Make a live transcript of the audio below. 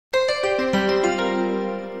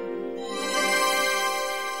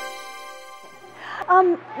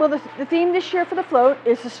Well, the theme this year for the float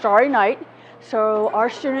is the Starry Night. So our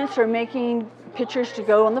students are making pictures to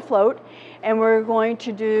go on the float, and we're going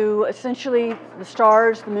to do essentially the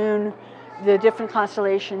stars, the moon, the different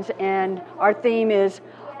constellations, and our theme is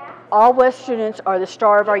all West students are the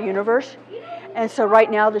star of our universe. And so right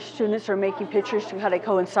now the students are making pictures to kind of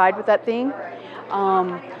coincide with that theme.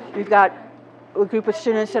 We've got a group of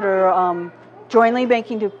students that are jointly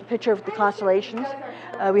making a picture of the constellations.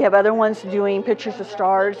 We have other ones doing pictures of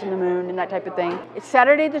stars and the moon and that type of thing. It's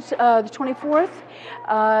Saturday the 24th.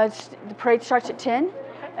 The parade starts at 10,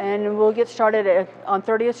 and we'll get started on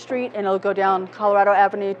 30th Street, and it'll go down Colorado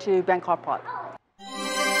Avenue to Bancroft Park.